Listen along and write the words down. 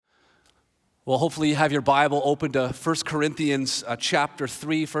Well, hopefully you have your Bible open to 1 Corinthians chapter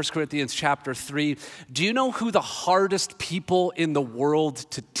 3. 1 Corinthians chapter 3. Do you know who the hardest people in the world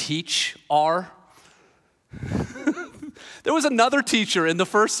to teach are? There was another teacher in the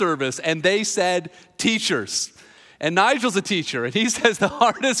first service, and they said teachers. And Nigel's a teacher, and he says the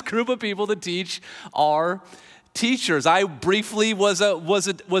hardest group of people to teach are teachers. I briefly was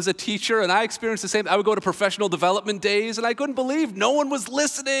a teacher, and I experienced the same. I would go to professional development days, and I couldn't believe no one was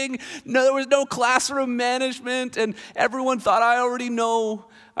listening. No, there was no classroom management, and everyone thought I already know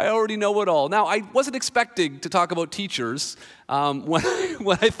it all. Now, I wasn't expecting to talk about teachers when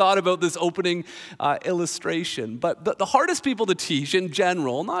I thought about this opening illustration. But the hardest people to teach in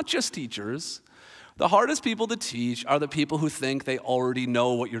general, not just teachers, the hardest people to teach are the people who think they already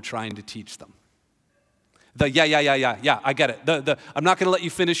know what you're trying to teach them. Yeah, I get it. I'm not going to let you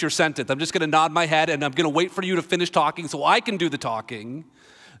finish your sentence. I'm just going to nod my head, and I'm going to wait for you to finish talking so I can do the talking.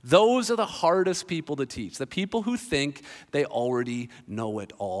 Those are the hardest people to teach, the people who think they already know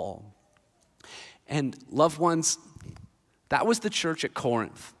it all. And loved ones, that was the church at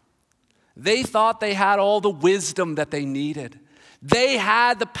Corinth. They thought they had all the wisdom that they needed. They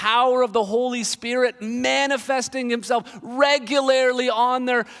had the power of the Holy Spirit manifesting himself regularly on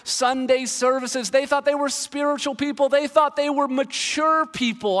their Sunday services. They thought they were spiritual people. They thought they were mature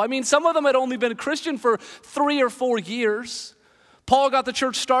people. I mean, some of them had only been a Christian for 3 or 4 years. Paul got the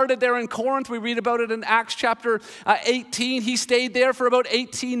church started there in Corinth. We read about it in Acts chapter 18. He stayed there for about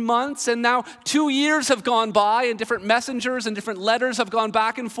 18 months, and now 2 years have gone by, and different messengers and different letters have gone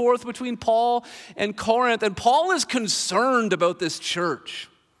back and forth between Paul and Corinth. And Paul is concerned about this church.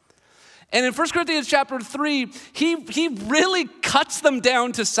 And in 1 Corinthians chapter 3, he really cuts them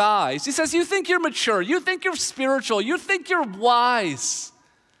down to size. He says, you think you're mature, you think you're spiritual, you think you're wise.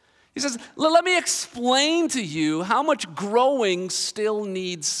 He says, let me explain to you how much growing still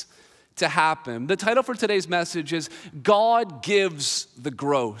needs to happen. The title for today's message is God Gives the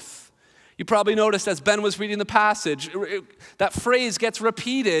Growth. You probably noticed as Ben was reading the passage, that phrase gets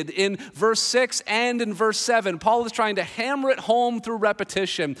repeated in verse 6 and in verse 7. Paul is trying to hammer it home through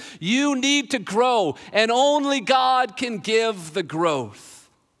repetition. You need to grow, and only God can give the growth.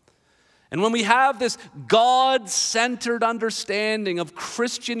 And when we have this God-centered understanding of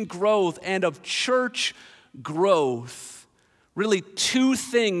Christian growth and of church growth, really 2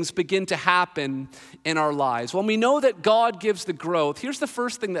 things begin to happen in our lives. When we know that God gives the growth, here's the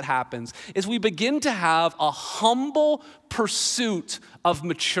first thing that happens, is we begin to have a humble pursuit of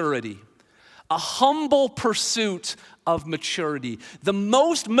maturity. A humble pursuit of maturity. The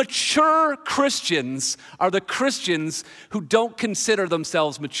most mature Christians are the Christians who don't consider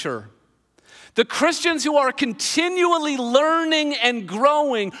themselves mature. The Christians who are continually learning and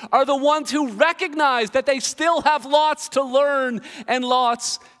growing are the ones who recognize that they still have lots to learn and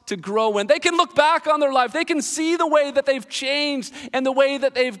lots to grow in. They can look back on their life. They can see the way that they've changed and the way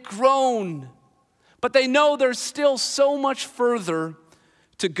that they've grown. But they know there's still so much further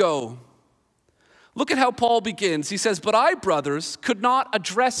to go. Look at how Paul begins. He says, "But I, brothers, could not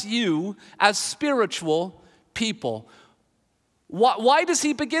address you as spiritual people." Why does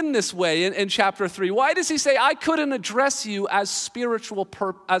he begin this way in chapter 3? Why does he say, I couldn't address you as spiritual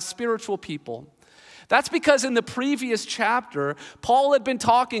people? That's because in the previous chapter, Paul had been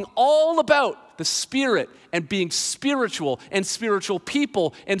talking all about the Spirit and being spiritual and spiritual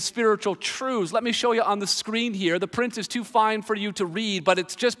people and spiritual truths. Let me show you on the screen here. The print is too fine for you to read, but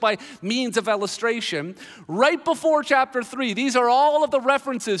it's just by means of illustration. Right before chapter 3, these are all of the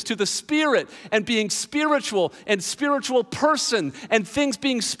references to the Spirit and being spiritual and spiritual person and things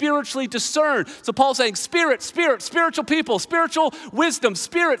being spiritually discerned. So Paul's saying Spirit, spiritual people, spiritual wisdom,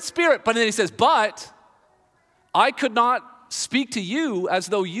 Spirit. But then he says, but I could not speak to you as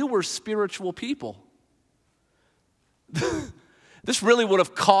though you were spiritual people. This really would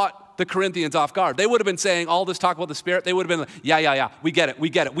have caught the Corinthians off guard. They would have been saying all this talk about the Spirit. They would have been like, yeah, we get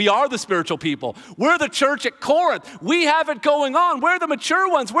it. We are the spiritual people. We're the church at Corinth. We have it going on. We're the mature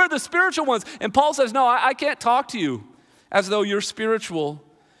ones. We're the spiritual ones. And Paul says, no, I can't talk to you as though you're spiritual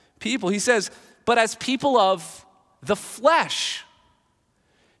people. He says, but as people of the flesh.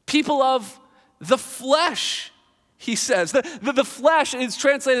 People of the flesh. He says, the flesh is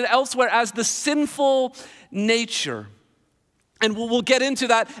translated elsewhere as the sinful nature. And we'll get into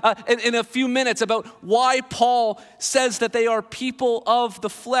that in a few minutes about why Paul says that they are people of the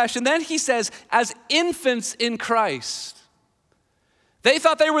flesh. And then he says, as infants in Christ. They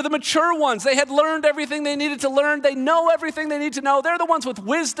thought they were the mature ones. They had learned everything they needed to learn. They know everything they need to know. They're the ones with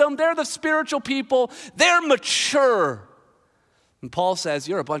wisdom. They're the spiritual people. They're mature. And Paul says,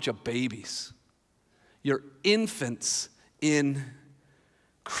 you're a bunch of babies. You're infants in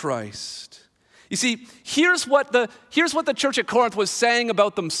Christ. You see, here's what the church at Corinth was saying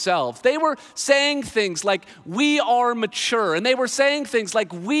about themselves. They were saying things like, we are mature. And they were saying things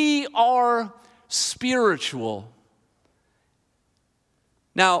like, we are spiritual.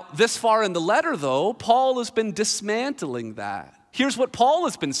 Now, this far in the letter, though, Paul has been dismantling that. Here's what Paul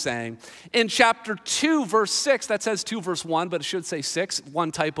has been saying. In chapter 2, verse 6, that says 2, verse 1, but it should say 6. One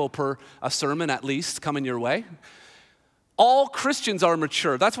typo per a sermon, at least, coming your way. All Christians are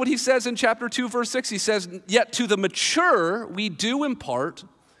mature. That's what he says in chapter 2, verse 6. He says, yet to the mature we do impart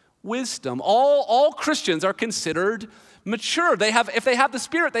wisdom. All Christians are considered mature. If they have the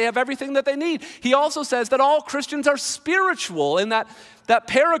Spirit, they have everything that they need. He also says that all Christians are spiritual in that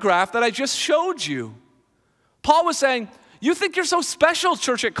paragraph that I just showed you. Paul was saying, you think you're so special,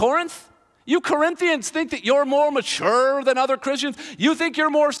 church at Corinth? You Corinthians think that you're more mature than other Christians? You think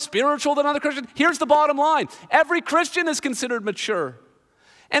you're more spiritual than other Christians? Here's the bottom line. Every Christian is considered mature.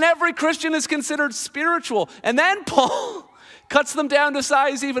 And every Christian is considered spiritual. And then Paul cuts them down to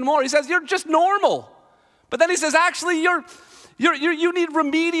size even more. He says, you're just normal. But then he says, actually, you need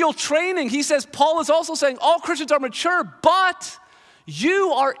remedial training. He says, Paul is also saying, all Christians are mature, but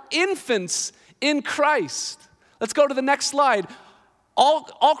you are infants in Christ. Let's go to the next slide.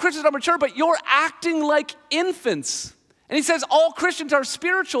 All Christians are mature, but you're acting like infants. And he says all Christians are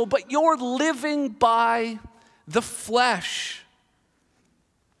spiritual, but you're living by the flesh.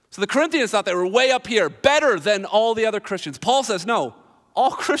 So the Corinthians thought they were way up here, better than all the other Christians. Paul says, no,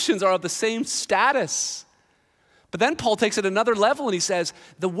 all Christians are of the same status. But then Paul takes it another level and he says,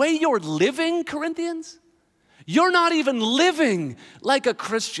 the way you're living, Corinthians, you're not even living like a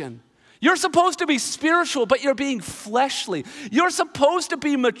Christian. You're supposed to be spiritual, but you're being fleshly. You're supposed to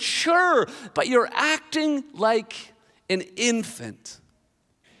be mature, but you're acting like an infant.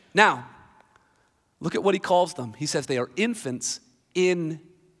 Now, look at what he calls them. He says they are infants in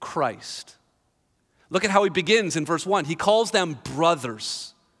Christ. Look at how he begins in verse 1. He calls them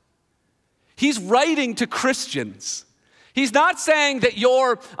brothers. He's writing to Christians. He's not saying that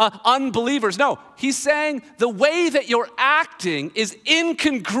you're unbelievers. No, he's saying the way that you're acting is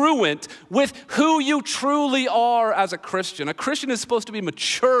incongruent with who you truly are as a Christian. A Christian is supposed to be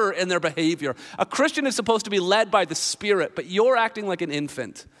mature in their behavior. A Christian is supposed to be led by the Spirit, but you're acting like an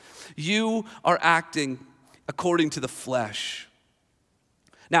infant. You are acting according to the flesh.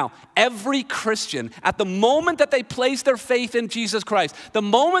 Now, every Christian, at the moment that they place their faith in Jesus Christ, the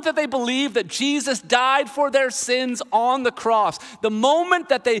moment that they believe that Jesus died for their sins on the cross, the moment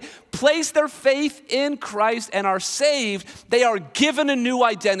that they place their faith in Christ and are saved, they are given a new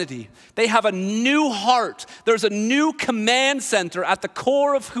identity. They have a new heart. There's a new command center at the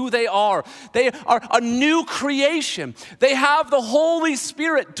core of who they are. They are a new creation. They have the Holy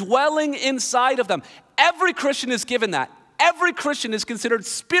Spirit dwelling inside of them. Every Christian is given that. Every Christian is considered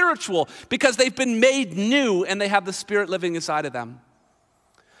spiritual because they've been made new and they have the Spirit living inside of them.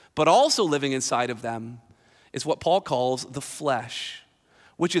 But also living inside of them is what Paul calls the flesh,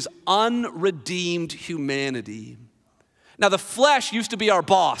 which is unredeemed humanity. Now, the flesh used to be our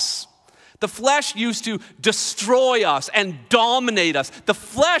boss. The flesh used to destroy us and dominate us. The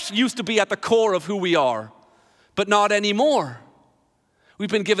flesh used to be at the core of who we are, but not anymore. We've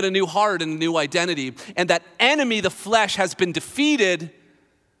been given a new heart and a new identity. And that enemy, the flesh, has been defeated,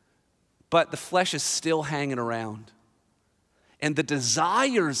 but the flesh is still hanging around. And the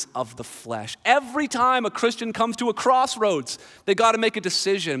desires of the flesh, every time a Christian comes to a crossroads, they got to make a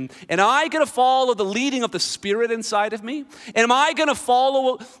decision. Am I going to follow the leading of the Spirit inside of me? Am I going to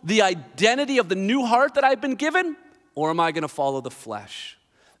follow the identity of the new heart that I've been given? Or am I going to follow the flesh?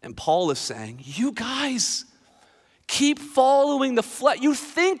 And Paul is saying, you guys, keep following the flesh. You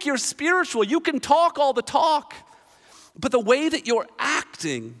think you're spiritual. You can talk all the talk. But the way that you're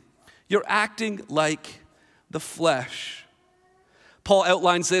acting like the flesh. Paul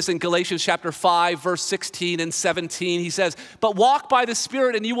outlines this in Galatians chapter 5, verse 16 and 17. He says, but walk by the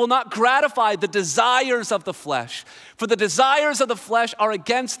Spirit and you will not gratify the desires of the flesh. For the desires of the flesh are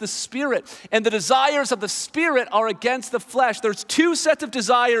against the Spirit, and the desires of the Spirit are against the flesh. There's two sets of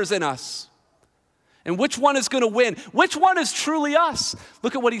desires in us. And which one is going to win? Which one is truly us?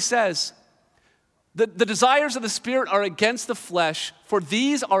 Look at what he says. The desires of the Spirit are against the flesh, for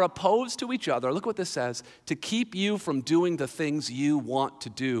these are opposed to each other. Look what this says. To keep you from doing the things you want to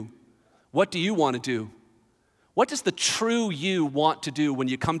do. What do you want to do? What does the true you want to do when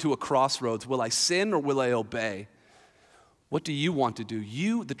you come to a crossroads? Will I sin or will I obey? What do you want to do?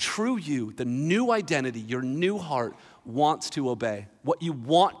 You, the true you, the new identity, your new heart wants to obey. What you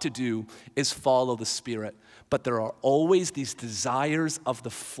want to do is follow the Spirit. But there are always these desires of the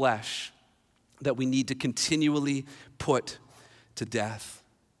flesh that we need to continually put to death.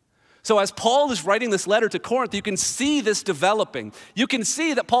 So as Paul is writing this letter to Corinth, you can see this developing. You can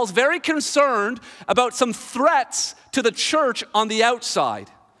see that Paul's very concerned about some threats to the church on the outside.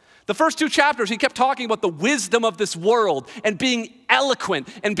 The first 2 chapters, he kept talking about the wisdom of this world and being eloquent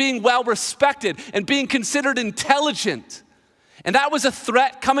and being well respected and being considered intelligent. And that was a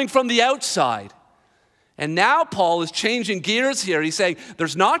threat coming from the outside. And now Paul is changing gears here. He's saying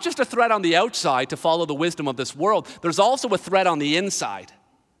there's not just a threat on the outside to follow the wisdom of this world, there's also a threat on the inside.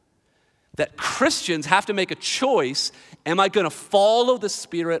 That Christians have to make a choice. Am I going to follow the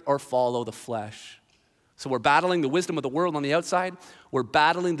Spirit or follow the flesh? So we're battling the wisdom of the world on the outside. We're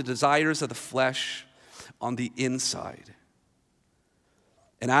battling the desires of the flesh on the inside.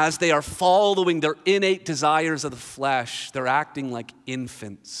 And as they are following their innate desires of the flesh, they're acting like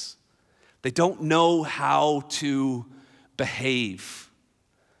infants. They don't know how to behave.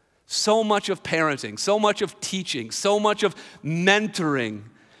 So much of parenting, so much of teaching, so much of mentoring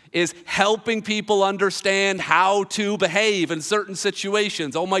is helping people understand how to behave in certain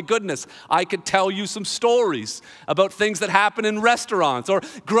situations. Oh my goodness, I could tell you some stories about things that happen in restaurants or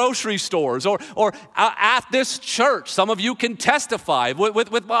grocery stores or at this church. Some of you can testify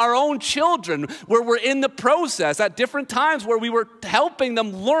with our own children where we're in the process at different times where we were helping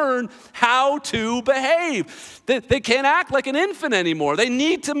them learn how to behave. They can't act like an infant anymore. They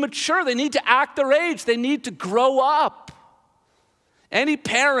need to mature. They need to act their age. They need to grow up. Any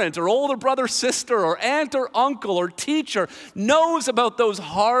parent or older brother, sister, or aunt or uncle or teacher knows about those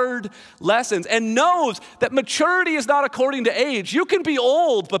hard lessons and knows that maturity is not according to age. You can be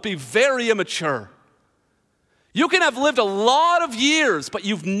old but be very immature. You can have lived a lot of years, but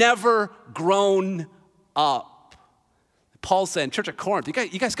you've never grown up. Paul's saying, Church at Corinth, you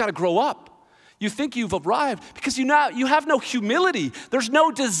guys got to grow up. You think you've arrived because you have no humility. There's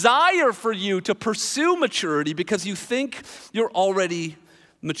no desire for you to pursue maturity because you think you're already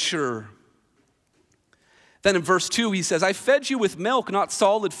mature. Then in verse 2, he says, I fed you with milk, not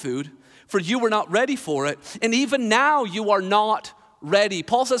solid food, for you were not ready for it. And even now you are not ready.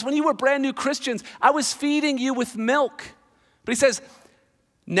 Paul says, when you were brand new Christians, I was feeding you with milk. But he says,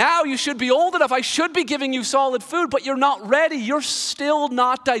 now you should be old enough. I should be giving you solid food, but you're not ready. You're still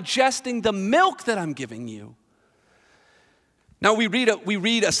not digesting the milk that I'm giving you. Now we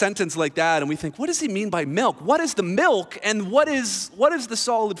read a sentence like that and we think, what does he mean by milk? What is the milk and what is the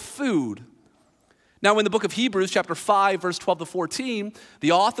solid food? Now in the book of Hebrews, chapter 5, verse 12 to 14,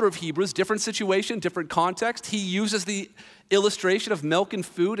 the author of Hebrews, different situation, different context, he uses the illustration of milk and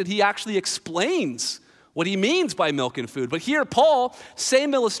food and he actually explains what he means by milk and food. But here, Paul,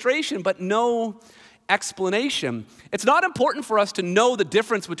 same illustration, but no explanation. It's not important for us to know the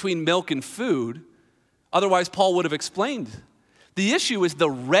difference between milk and food. Otherwise, Paul would have explained. The issue is the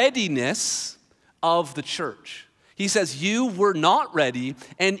readiness of the church. He says, you were not ready,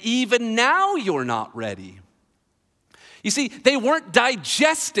 and even now you're not ready. You see, they weren't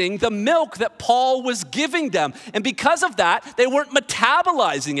digesting the milk that Paul was giving them. And because of that, they weren't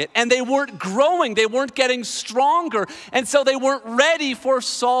metabolizing it and they weren't growing. They weren't getting stronger. And so they weren't ready for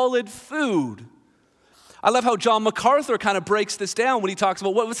solid food. I love how John MacArthur kind of breaks this down when he talks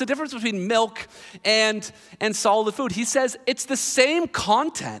about what's the difference between milk and solid food. He says it's the same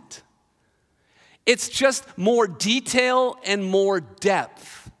content. It's just more detail and more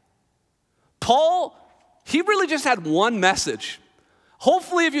depth. Paul, he really just had one message.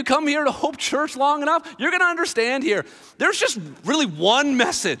 Hopefully, if you come here to Hope Church long enough, you're going to understand here. There's just really one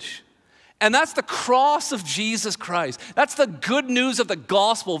message, and that's the cross of Jesus Christ. That's the good news of the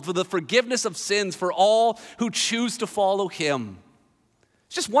gospel for the forgiveness of sins for all who choose to follow him.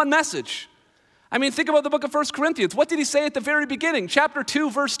 It's just one message. I mean, think about the book of 1 Corinthians. What did he say at the very beginning? Chapter 2,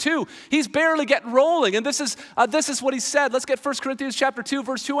 verse 2. He's barely getting rolling, and this is what he said. Let's get 1 Corinthians chapter 2,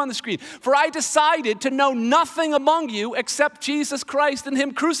 verse 2 on the screen. For I decided to know nothing among you except Jesus Christ and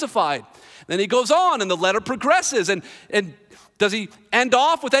him crucified. Then he goes on, and the letter progresses, and does he end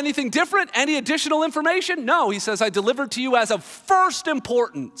off with anything different? Any additional information? No, he says, I delivered to you as of first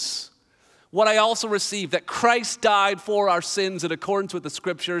importance what I also received, that Christ died for our sins in accordance with the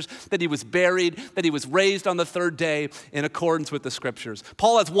scriptures, that he was buried, that he was raised on the third day in accordance with the scriptures.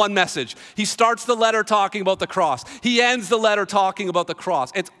 Paul has one message. He starts the letter talking about the cross. He ends the letter talking about the cross.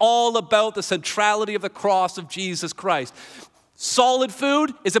 It's all about the centrality of the cross of Jesus Christ. Solid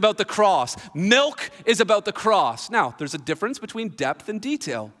food is about the cross. Milk is about the cross. Now, there's a difference between depth and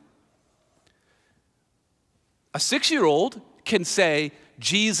detail. A 6-year-old can say,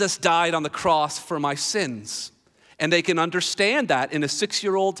 Jesus died on the cross for my sins. And they can understand that in a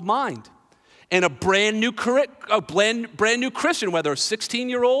 6-year-old's mind. and a brand new Christian, whether a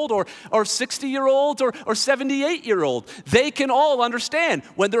 16-year-old or 60-year-old or 78-year-old, they can all understand.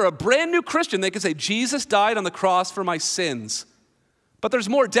 When they're a brand new Christian, they can say, Jesus died on the cross for my sins. But there's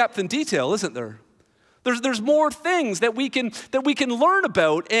more depth and detail, isn't there? There's more things that we can learn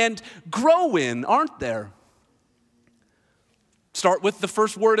about and grow in, aren't there? Start with the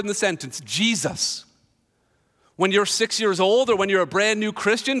first word in the sentence, Jesus. When you're 6 years old or when you're a brand new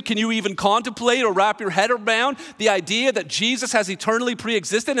Christian, can you even contemplate or wrap your head around the idea that Jesus has eternally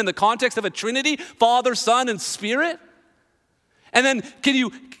pre-existed in the context of a Trinity, Father, Son, and Spirit? And then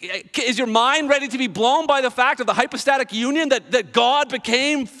is your mind ready to be blown by the fact of the hypostatic union that God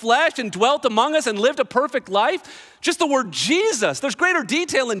became flesh and dwelt among us and lived a perfect life? Just the word Jesus. There's greater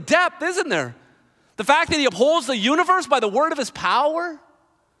detail and depth, isn't there? The fact that he upholds the universe by the word of his power.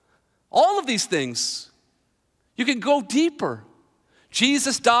 All of these things. You can go deeper.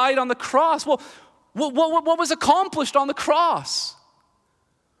 Jesus died on the cross. Well, what was accomplished on the cross?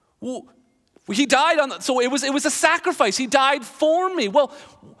 Well, he died so it was a sacrifice. He died for me. Well,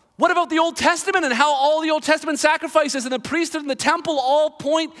 what about the Old Testament and how all the Old Testament sacrifices and the priesthood and the temple all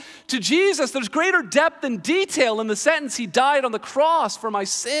point to Jesus? There's greater depth and detail in the sentence, he died on the cross for my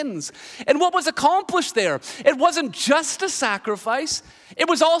sins. And what was accomplished there? It wasn't just a sacrifice. It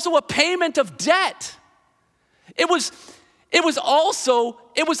was also a payment of debt. It was also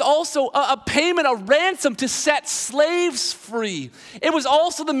a payment, a ransom to set slaves free. It was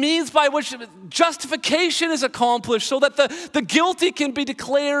also the means by which justification is accomplished so that the guilty can be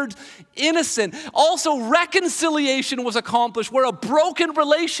declared innocent. Also, reconciliation was accomplished where a broken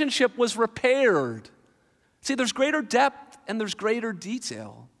relationship was repaired. See, there's greater depth and there's greater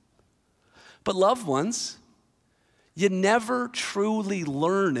detail. But loved ones, you never truly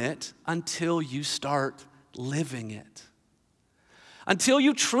learn it until you start living it. Until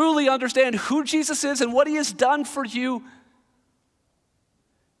you truly understand who Jesus is and what he has done for you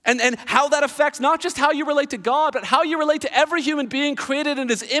and how that affects not just how you relate to God, but how you relate to every human being created in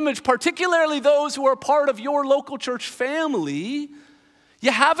his image, particularly those who are part of your local church family,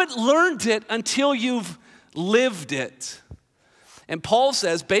 you haven't learned it until you've lived it. And Paul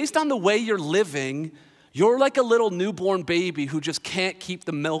says, based on the way you're living, you're like a little newborn baby who just can't keep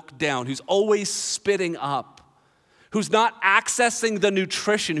the milk down, who's always spitting up, who's not accessing the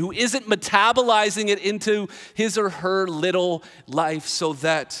nutrition, who isn't metabolizing it into his or her little life so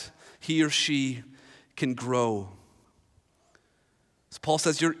that he or she can grow. As Paul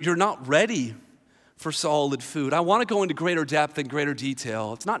says, you're not ready for solid food. I want to go into greater depth and greater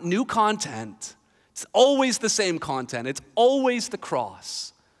detail. It's not new content. It's always the same content. It's always the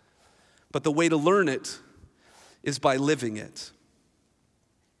cross. But the way to learn it is by living it.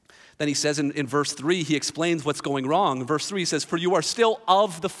 Then he says in verse 3, he explains what's going wrong. In verse 3, he says, for you are still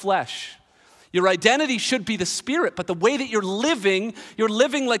of the flesh. Your identity should be the Spirit, but the way that you're living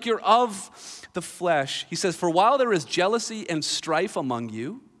like you're of the flesh. He says, for while there is jealousy and strife among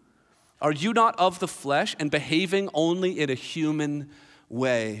you, are you not of the flesh and behaving only in a human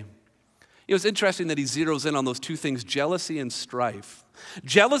way? It was interesting that he zeroes in on those two things, jealousy and strife.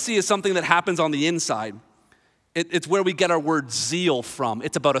 Jealousy is something that happens on the inside. It's where we get our word zeal from.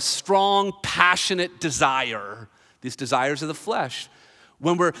 It's about a strong, passionate desire. These desires of the flesh.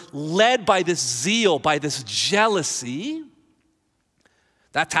 When we're led by this zeal, by this jealousy,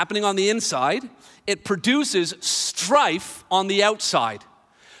 that's happening on the inside. It produces strife on the outside.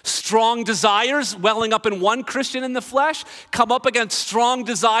 Strong desires welling up in one Christian in the flesh come up against strong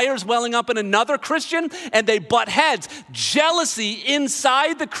desires welling up in another Christian, and they butt heads. Jealousy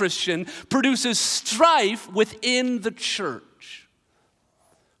inside the Christian produces strife within the church.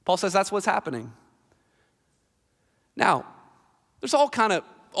 Paul says that's what's happening. Now, there's all kind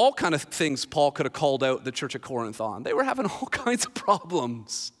of things Paul could have called out the church of Corinth on. They were having all kinds of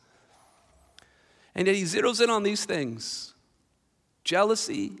problems. And yet he zeroes in on these things.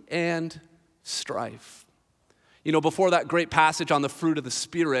 Jealousy and strife. You know, before that great passage on the fruit of the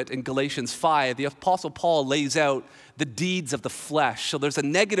Spirit in Galatians 5, the Apostle Paul lays out the deeds of the flesh. So there's a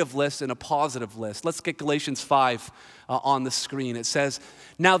negative list and a positive list. Let's get Galatians 5 on the screen. It says,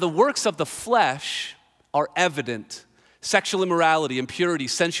 now the works of the flesh are evident. Sexual immorality, impurity,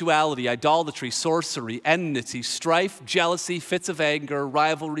 sensuality, idolatry, sorcery, enmity, strife, jealousy, fits of anger,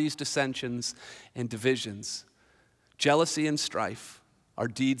 rivalries, dissensions, and divisions. Jealousy and strife are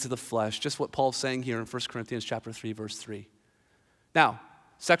deeds of the flesh, just what Paul's saying here in 1 Corinthians chapter 3, verse 3. Now,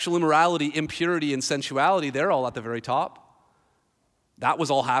 sexual immorality, impurity, and sensuality, they're all at the very top. That was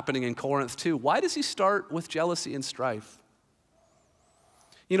all happening in Corinth too. Why does he start with jealousy and strife?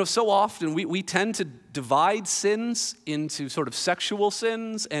 You know, so often we tend to divide sins into sort of sexual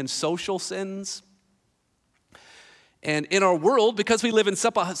sins and social sins. And in our world, because we live in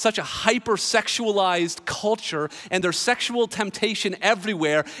such a hyper-sexualized culture, and there's sexual temptation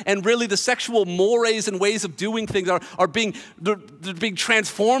everywhere, and really the sexual mores and ways of doing things are being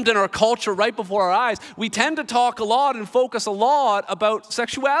transformed in our culture right before our eyes, we tend to talk a lot and focus a lot about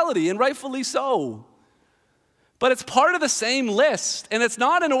sexuality, and rightfully so. But it's part of the same list, and it's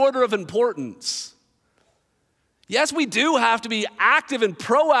not in order of importance. Yes, we do have to be active and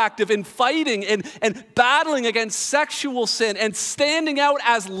proactive in fighting and battling against sexual sin and standing out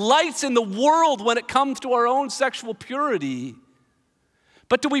as lights in the world when it comes to our own sexual purity.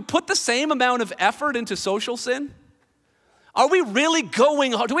 But do we put the same amount of effort into social sin? Are we really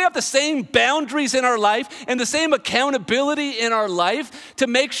going hard? Do we have the same boundaries in our life and the same accountability in our life to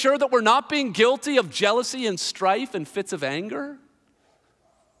make sure that we're not being guilty of jealousy and strife and fits of anger?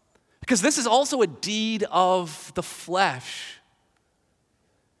 Because this is also a deed of the flesh.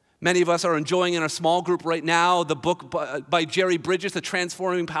 Many of us are enjoying in our small group right now the book by Jerry Bridges, The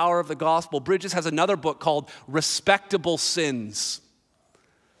Transforming Power of the Gospel. Bridges has another book called Respectable Sins.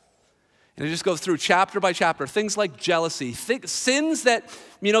 And it just goes through chapter by chapter, things like jealousy, sins that,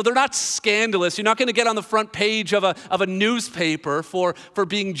 you know, they're not scandalous. You're not going to get on the front page of a newspaper for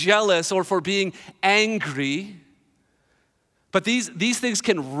being jealous or for being angry. But these things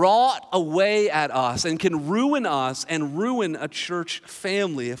can rot away at us and can ruin us and ruin a church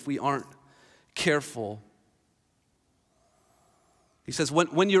family if we aren't careful. He says,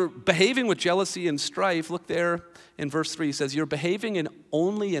 when you're behaving with jealousy and strife, look there in verse 3, he says, you're behaving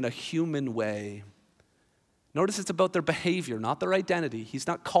only in a human way. Notice it's about their behavior, not their identity. He's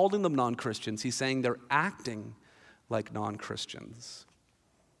not calling them non-Christians. He's saying they're acting like non-Christians.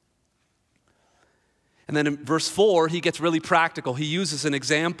 And then in verse 4, he gets really practical. He uses an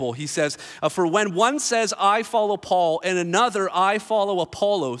example. He says, for when one says, I follow Paul, and another, I follow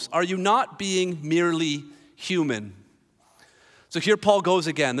Apollos, are you not being merely human? So here Paul goes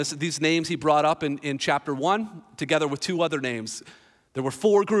again. These names he brought up in chapter 1, together with two other names. There were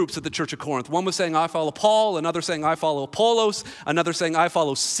 4 groups at the church of Corinth. One was saying, I follow Paul. Another saying, I follow Apollos. Another saying, I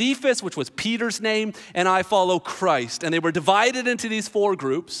follow Cephas, which was Peter's name. And I follow Christ. And they were divided into these 4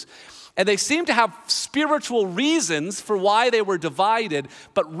 groups. And they seemed to have spiritual reasons for why they were divided.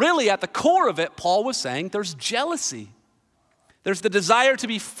 But really, at the core of it, Paul was saying there's jealousy. There's the desire to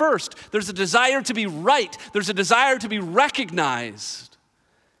be first. There's a desire to be right. There's a desire to be recognized.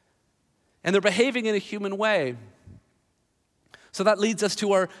 And they're behaving in a human way. So that leads us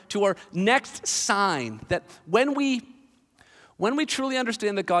to our next sign that when we truly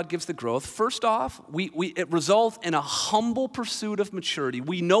understand that God gives the growth, first off, it results in a humble pursuit of maturity.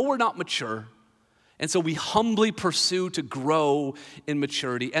 We know we're not mature, and so we humbly pursue to grow in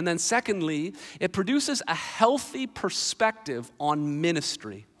maturity. And then secondly, it produces a healthy perspective on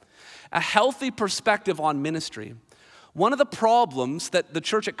ministry. A healthy perspective on ministry. One of the problems that the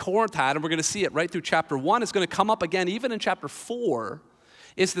church at Corinth had, and we're going to see it right through chapter 1, is going to come up again even in chapter 4,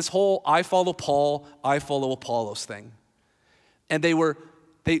 is this whole I follow Paul, I follow Apollos thing. And they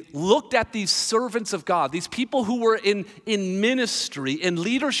looked at these servants of God, these people who were in ministry, in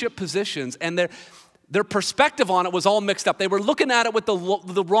leadership positions, and their perspective on it was all mixed up. They were looking at it with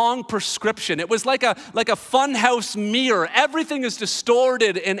the wrong prescription. It was like a funhouse mirror. Everything is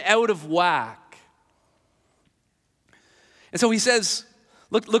distorted and out of whack. And so he says,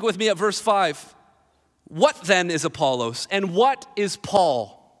 look with me at verse 5. What then is Apollos and what is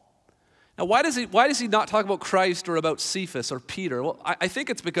Paul? Now, why does he not talk about Christ or about Cephas or Peter? Well, I think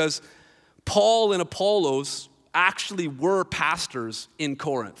it's because Paul and Apollos actually were pastors in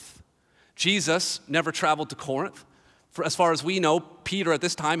Corinth. Jesus never traveled to Corinth. As far as we know, Peter at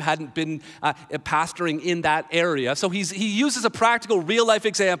this time hadn't been pastoring in that area. So he uses a practical real-life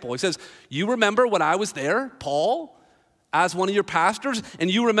example. He says, you remember when I was there, Paul, as one of your pastors,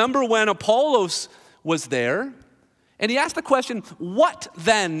 and you remember when Apollos was there? And he asked the question, what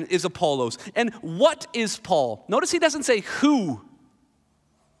then is Apollos? And what is Paul? Notice he doesn't say who.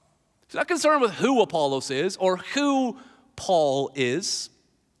 He's not concerned with who Apollos is or who Paul is.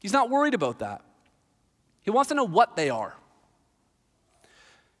 He's not worried about that. He wants to know what they are.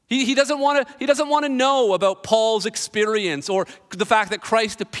 He doesn't want to know about Paul's experience or the fact that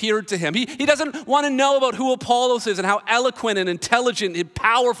Christ appeared to him. He doesn't want to know about who Apollos is and how eloquent and intelligent and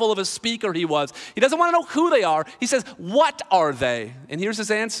powerful of a speaker he was. He doesn't want to know who they are. He says, what are they? And here's his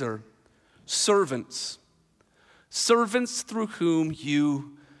answer. Servants. Servants through whom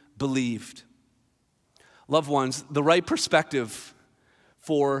you believed. Loved ones, the right perspective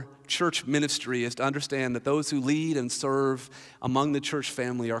for church ministry is to understand that those who lead and serve among the church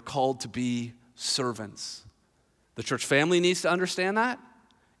family are called to be servants. The church family needs to understand that,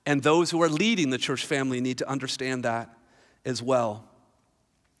 and those who are leading the church family need to understand that as well.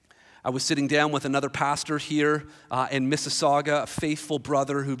 I was sitting down with another pastor here in Mississauga, a faithful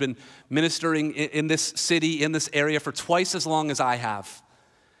brother who'd been ministering in this city, in this area for twice as long as I have.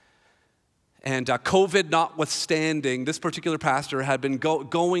 And COVID notwithstanding, this particular pastor had been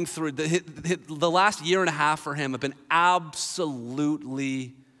going through, the last year and a half for him have been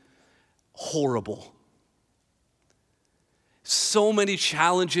absolutely horrible. So many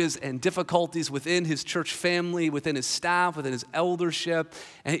challenges and difficulties within his church family, within his staff, within his eldership.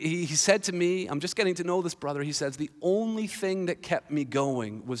 And he said to me, I'm just getting to know this brother, he says, the only thing that kept me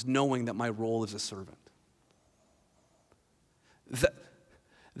going was knowing that my role is a servant.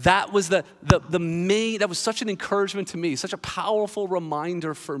 That was that was such an encouragement to me, such a powerful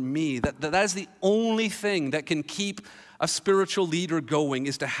reminder for me that is the only thing that can keep a spiritual leader going,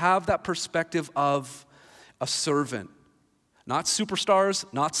 is to have that perspective of a servant. Not superstars,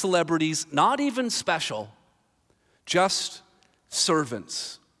 not celebrities, not even special, just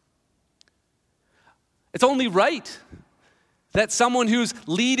servants. It's only right that someone who's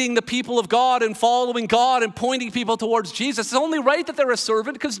leading the people of God and following God and pointing people towards Jesus, it's only right that they're a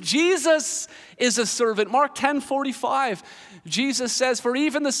servant because Jesus is a servant. Mark 10:45, Jesus says, "For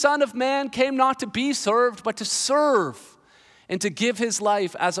even the Son of Man came not to be served, but to serve and to give his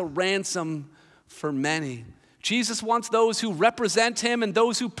life as a ransom for many." Jesus wants those who represent him and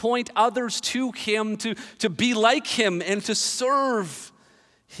those who point others to him to be like him and to serve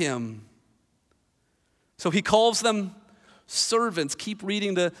him. So he calls them servants. Keep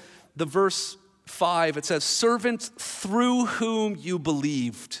reading the verse 5. It says, servants through whom you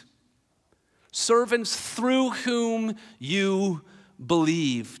believed. Servants through whom you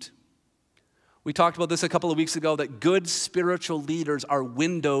believed. We talked about this a couple of weeks ago, that good spiritual leaders are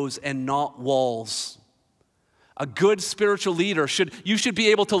windows and not walls. A good spiritual leader you should be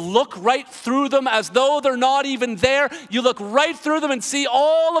able to look right through them as though they're not even there. You look right through them and see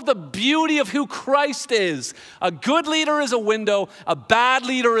all of the beauty of who Christ is. A good leader is a window, a bad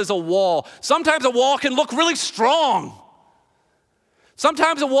leader is a wall. Sometimes a wall can look really strong.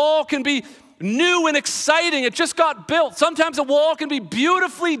 Sometimes a wall can be new and exciting. It just got built. Sometimes a wall can be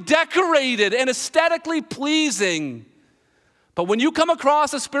beautifully decorated and aesthetically pleasing. But when you come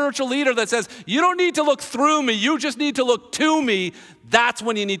across a spiritual leader that says, you don't need to look through me, you just need to look to me, that's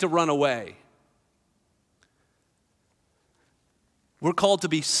when you need to run away. We're called to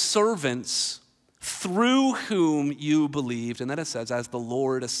be servants through whom you believed. And then it says, as the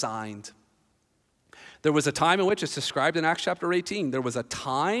Lord assigned. There was a time in which it's described in Acts chapter 18. There was a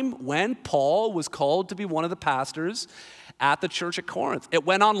time when Paul was called to be one of the pastors at the church at Corinth. It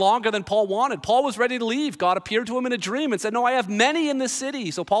went on longer than Paul wanted. Paul was ready to leave. God appeared to him in a dream and said, no, I have many in this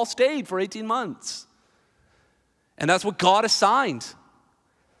city. So Paul stayed for 18 months. And that's what God assigned.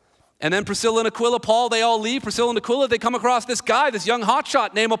 And then Priscilla and Aquila, Paul, they all leave. Priscilla and Aquila, they come across this guy, this young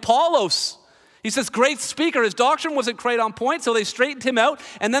hotshot named Apollos. He says, great speaker. His doctrine wasn't quite on point, so they straightened him out.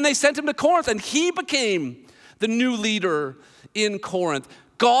 And then they sent him to Corinth, and he became the new leader in Corinth.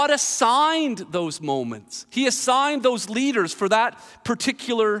 God assigned those moments. He assigned those leaders for that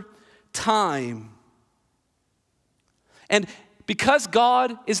particular time. And because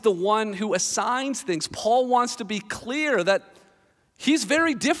God is the one who assigns things, Paul wants to be clear that he's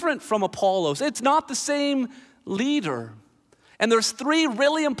very different from Apollos. It's not the same leader. And there's three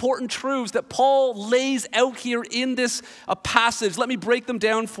really important truths that Paul lays out here in this passage. Let me break them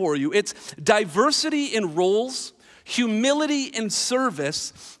down for you. It's diversity in roles, humility in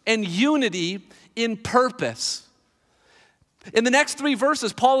service, and unity in purpose. In the next three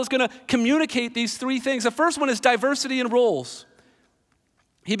verses, Paul is going to communicate these three things. The first one is diversity in roles.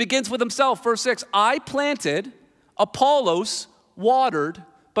 He begins with himself, verse 6. I planted, Apollos watered,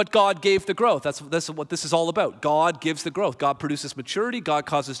 but God gave the growth. That's what this is all about. God gives the growth. God produces maturity. God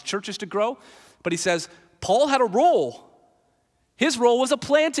causes churches to grow. But he says, Paul had a role. His role was a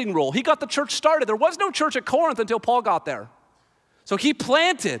planting role. He got the church started. There was no church at Corinth until Paul got there. So he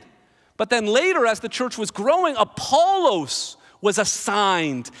planted. But then later, as the church was growing, Apollos was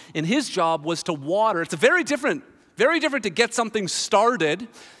assigned, and his job was to water. It's very different to get something started,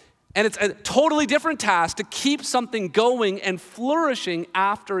 and it's a totally different task to keep something going and flourishing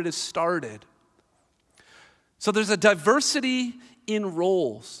after it is started. So there's a diversity in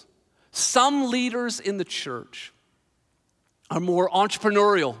roles. Some leaders in the church are more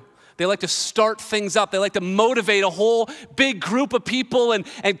entrepreneurial. They like to start things up. They like to motivate a whole big group of people and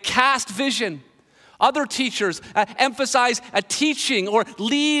cast vision. Other teachers emphasize a teaching or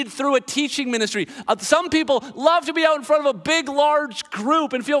lead through a teaching ministry. Some people love to be out in front of a big, large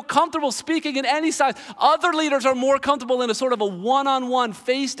group and feel comfortable speaking in any size. Other leaders are more comfortable in a sort of a one-on-one,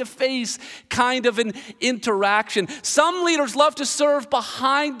 face-to-face kind of an interaction. Some leaders love to serve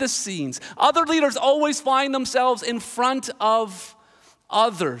behind the scenes. Other leaders always find themselves in front of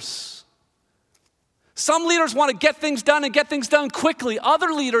others. Some leaders want to get things done and get things done quickly. Other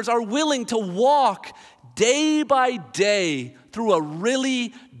leaders are willing to walk day by day through a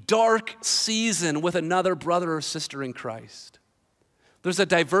really dark season with another brother or sister in Christ. There's a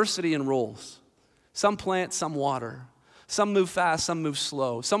diversity in roles. Some plant, some water. Some move fast, some move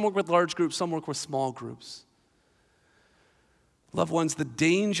slow. Some work with large groups, some work with small groups. Loved ones, the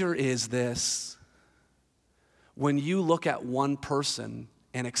danger is this. When you look at one person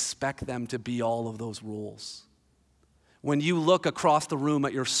and expect them to be all of those roles. When you look across the room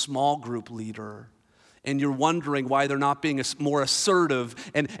at your small group leader and you're wondering why they're not being more assertive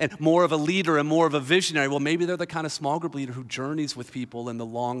and more of a leader and more of a visionary, well, maybe they're the kind of small group leader who journeys with people in the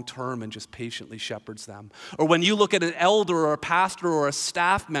long term and just patiently shepherds them. Or when you look at an elder or a pastor or a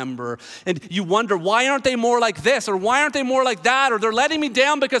staff member and you wonder, why aren't they more like this? Or why aren't they more like that? Or they're letting me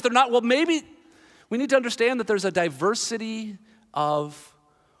down because they're not. Well, maybe we need to understand that there's a diversity of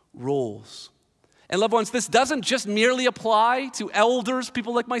roles. And loved ones, this doesn't just merely apply to elders,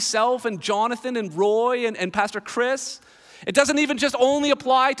 people like myself and Jonathan and Roy and Pastor Chris. It doesn't even just only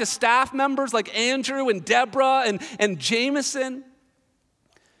apply to staff members like Andrew and Deborah and Jameson.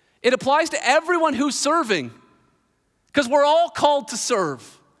 It applies to everyone who's serving, because we're all called to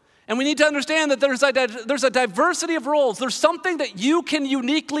serve. And we need to understand that there's a diversity of roles. There's something that you can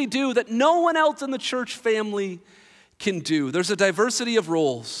uniquely do that no one else in the church family can do. There's a diversity of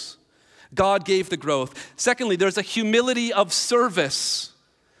roles. God gave the growth. Secondly, there's a humility of service.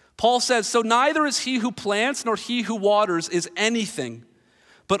 Paul says, so neither is he who plants nor he who waters is anything,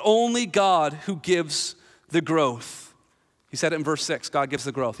 but only God who gives the growth. He said it in verse 6, God gives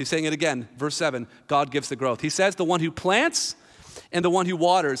the growth. He's saying it again, verse 7, God gives the growth. He says the one who plants and the one who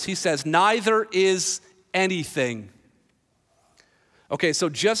waters, he says neither is anything. Okay, so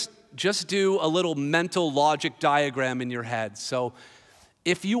just do a little mental logic diagram in your head. So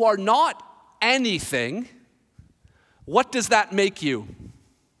if you are not anything, what does that make you?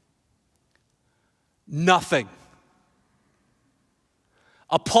 Nothing.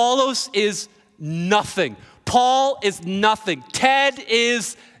 Apollos is nothing. Paul is nothing. Ted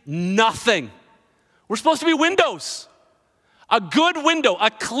is nothing. We're supposed to be windows. A good window, a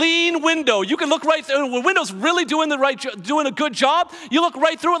clean window. You can look right through. When window's really doing a good job, you look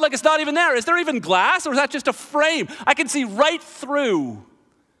right through it like it's not even there. Is there even glass, or is that just a frame? I can see right through.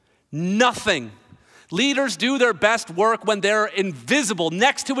 Nothing. Leaders do their best work when they're invisible,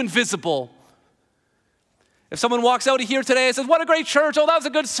 next to invisible. If someone walks out of here today and says, what a great church. Oh, that was a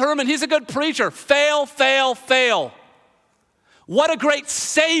good sermon. He's a good preacher. Fail, fail, fail. What a great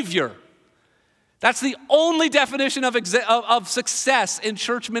Savior. That's the only definition of success in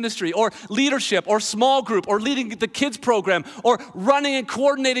church ministry or leadership or small group or leading the kids program or running and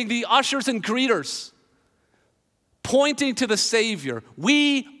coordinating the ushers and greeters. Pointing to the Savior.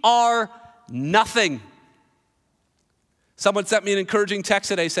 We are nothing. Someone sent me an encouraging text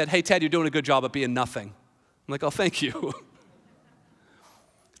today, said, hey, Ted, you're doing a good job at being nothing. I'm like, oh, thank you.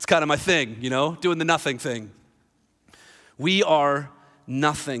 It's kind of my thing, doing the nothing thing. We are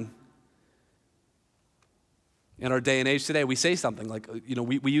nothing. In our day and age today, we say something like,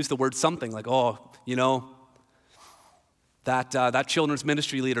 we use the word something like, that children's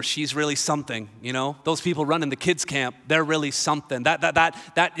ministry leader, she's really something, Those people running the kids camp, they're really something.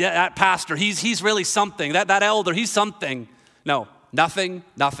 That pastor, he's really something. That elder, he's something. No, nothing,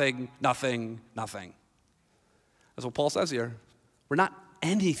 nothing, nothing, nothing. That's what Paul says here. We're not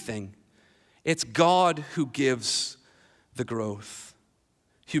anything. It's God who gives the growth.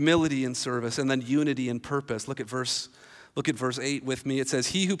 Humility in service, and then unity in purpose. Look at verse 8 with me. It says,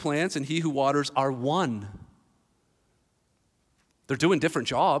 he who plants and he who waters are one. They're doing different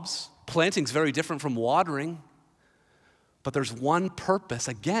jobs. Planting's very different from watering. But there's one purpose.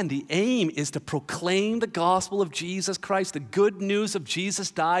 Again, the aim is to proclaim the gospel of Jesus Christ. The good news of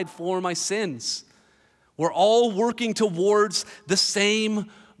Jesus died for my sins. We're all working towards the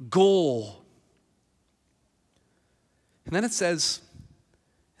same goal. And then it says,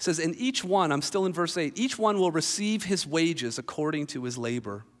 in each one, I'm still in verse 8, each one will receive his wages according to his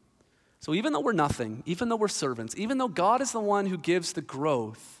labor. So even though we're nothing, even though we're servants, even though God is the one who gives the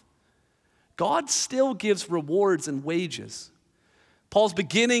growth, God still gives rewards and wages. Paul's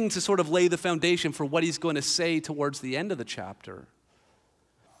beginning to sort of lay the foundation for what he's going to say towards the end of the chapter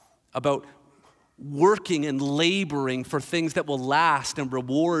about working and laboring for things that will last and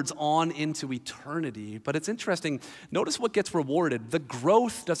rewards on into eternity. But it's interesting, notice what gets rewarded. The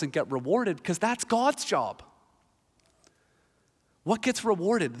growth doesn't get rewarded because that's God's job. What gets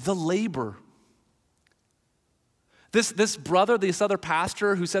rewarded? The labor. This brother, this other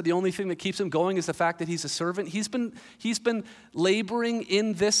pastor who said the only thing that keeps him going is the fact that he's a servant, he's been laboring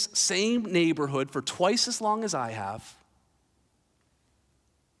in this same neighborhood for twice as long as I have.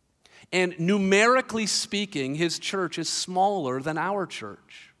 And numerically speaking, his church is smaller than our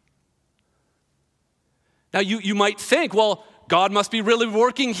church. Now, you might think, well, God must be really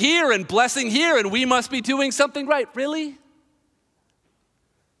working here and blessing here, and we must be doing something right. Really?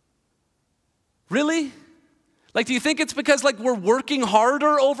 Really? Like, do you think it's because, like, we're working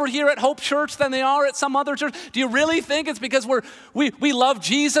harder over here at Hope Church than they are at some other church? Do you really think it's because we love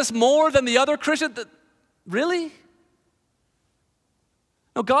Jesus more than the other Christians? Really?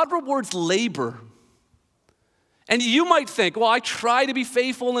 No, God rewards labor. And you might think, well, I try to be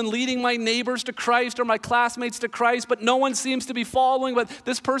faithful in leading my neighbors to Christ or my classmates to Christ, but no one seems to be following. But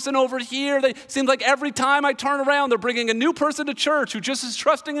this person over here, they seem like every time I turn around, they're bringing a new person to church who just is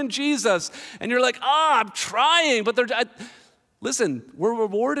trusting in Jesus. And you're like, I'm trying, but listen, we're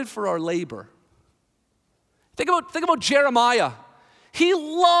rewarded for our labor. Think about Jeremiah. He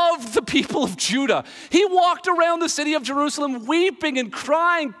loved the people of Judah. He walked around the city of Jerusalem weeping and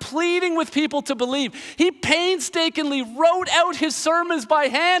crying, pleading with people to believe. He painstakingly wrote out his sermons by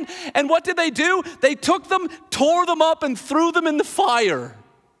hand. And what did they do? They took them, tore them up, and threw them in the fire.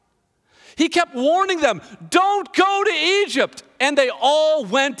 He kept warning them, don't go to Egypt. And they all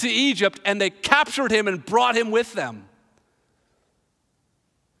went to Egypt, and they captured him and brought him with them.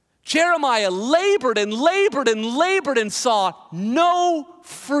 Jeremiah labored and labored and labored and saw no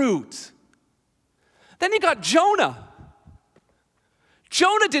fruit. Then you got Jonah.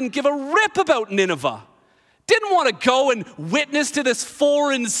 Jonah didn't give a rip about Nineveh. Didn't want to go and witness to this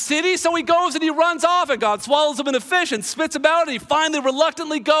foreign city, so he goes and he runs off, and God swallows him in a fish and spits him out, and he finally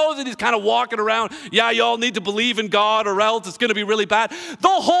reluctantly goes, and he's kind of walking around. Yeah, y'all need to believe in God or else it's going to be really bad. The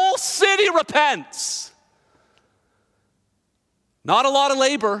whole city repents. Not a lot of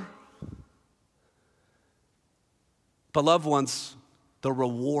labor. But loved ones, the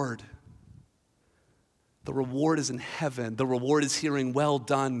reward is in heaven. The reward is hearing, well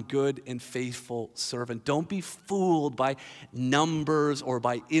done, good and faithful servant. Don't be fooled by numbers or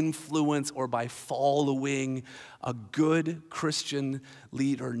by influence or by following. A good Christian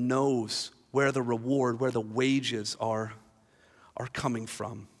leader knows where the reward, where the wages are coming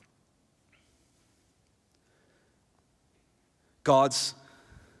from. God's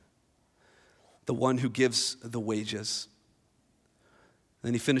the one who gives the wages.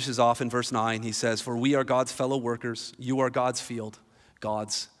 Then he finishes off in verse 9. He says, for we are God's fellow workers. You are God's field,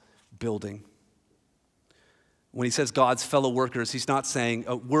 God's building. When he says God's fellow workers, he's not saying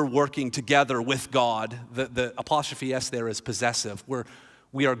we're working together with God. The apostrophe S there is possessive.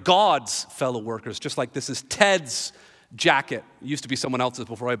 We are God's fellow workers, just like this is Ted's jacket. It used to be someone else's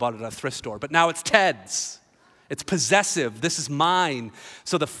before I bought it at a thrift store, but now it's Ted's. It's possessive. This is mine.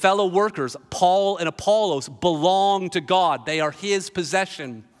 So the fellow workers, Paul and Apollos, belong to God. They are his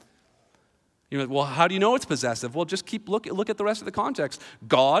possession. You're like, well, how do you know it's possessive? Well, just look at the rest of the context.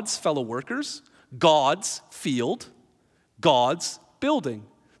 God's fellow workers, God's field, God's building.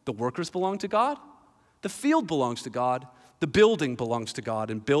 The workers belong to God. The field belongs to God. The building belongs to God.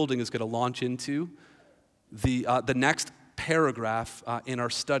 And building is going to launch into the next paragraph in our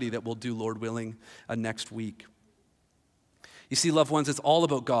study that we'll do, Lord willing, next week. You see, loved ones, it's all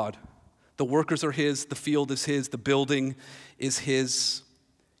about God. The workers are his, the field is his, the building is his.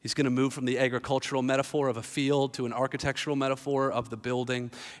 He's going to move from the agricultural metaphor of a field to an architectural metaphor of the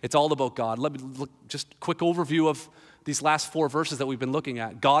building. It's all about God. Let me look, just a quick overview of these last 4 verses that we've been looking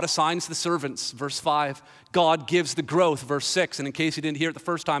at. God assigns the servants, verse 5. God gives the growth, verse 6. And in case you didn't hear it the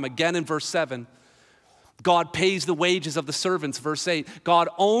first time, again in verse 7. God pays the wages of the servants, verse 8. God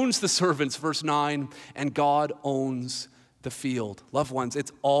owns the servants, verse 9. And God owns the field. Loved ones,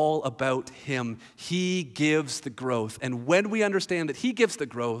 it's all about him. He gives the growth. And when we understand that he gives the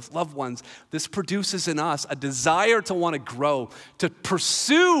growth, loved ones, this produces in us a desire to want to grow, to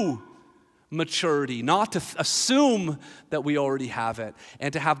pursue maturity, not to assume that we already have it,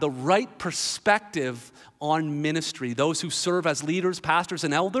 and to have the right perspective on ministry, those who serve as leaders, pastors,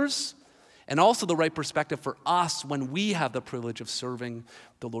 and elders, and also the right perspective for us when we have the privilege of serving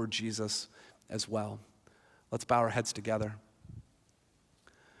the Lord Jesus as well. Let's bow our heads together.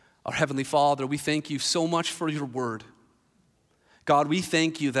 Our Heavenly Father, we thank you so much for your word. God, we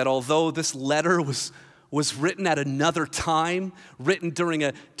thank you that although this letter was was written at another time, written during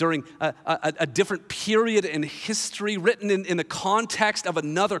a different period in history, written in the context of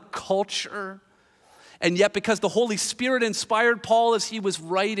another culture. And yet, because the Holy Spirit inspired Paul as he was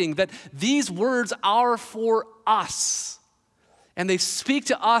writing, that these words are for us. And they speak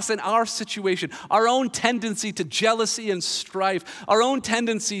to us in our situation, our own tendency to jealousy and strife, our own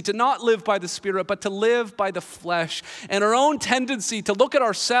tendency to not live by the Spirit, but to live by the flesh, and our own tendency to look at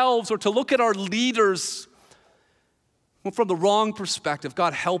ourselves or to look at our leaders from the wrong perspective.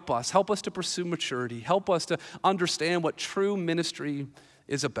 God, help us to pursue maturity. Help us to understand what true ministry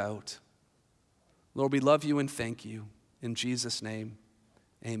is about. Lord, we love you and thank you. In Jesus' name,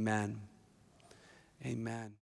 amen. Amen.